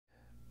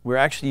We're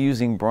actually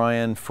using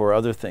Brian for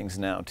other things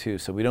now too.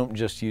 So we don't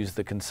just use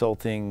the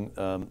consulting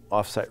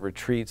offsite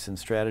retreats and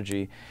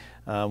strategy.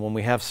 When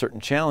we have certain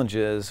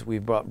challenges,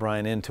 we've brought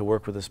Brian in to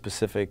work with a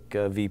specific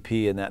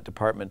VP in that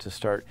department to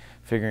start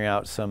figuring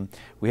out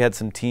we had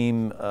some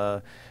team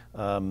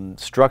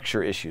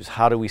structure issues.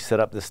 How do we set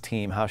up this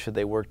team? How should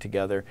they work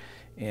together?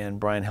 And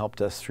Brian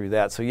helped us through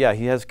that. So yeah,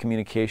 he has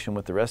communication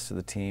with the rest of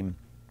the team.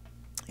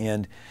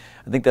 And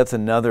I think that's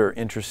another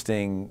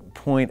interesting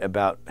point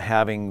about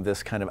having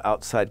this kind of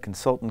outside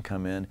consultant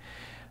come in.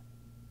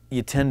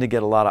 You tend to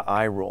get a lot of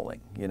eye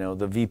rolling. You know,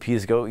 the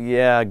VPs go,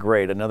 yeah,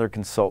 great, another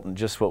consultant,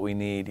 just what we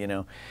need, you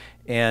know.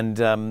 And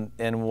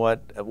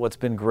what's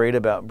been great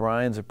about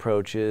Brian's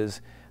approach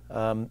is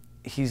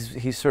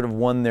he's sort of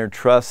won their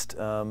trust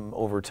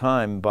over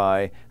time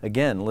by,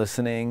 again,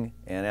 listening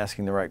and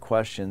asking the right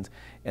questions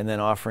and then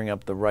offering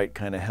up the right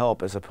kind of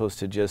help, as opposed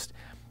to just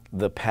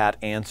the pat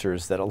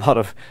answers that a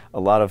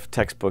lot of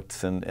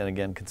textbooks and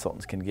again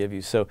consultants can give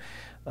you. So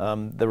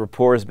the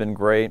rapport has been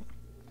great,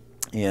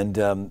 and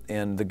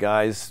the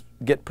guys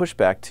get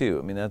pushback too.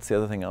 I mean, that's the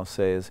other thing I'll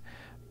say is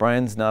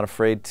Brian's not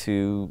afraid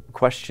to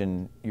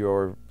question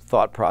your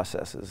thought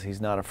processes.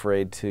 He's not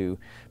afraid to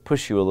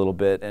push you a little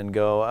bit and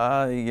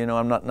go, you know,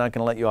 I'm not going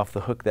to let you off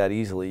the hook that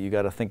easily. You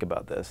got to think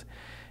about this.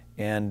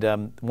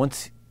 And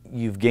once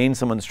you've gained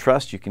someone's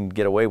trust, you can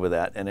get away with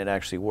that, and it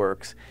actually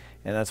works.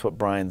 And that's what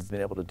Brian's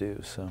been able to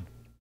do. So.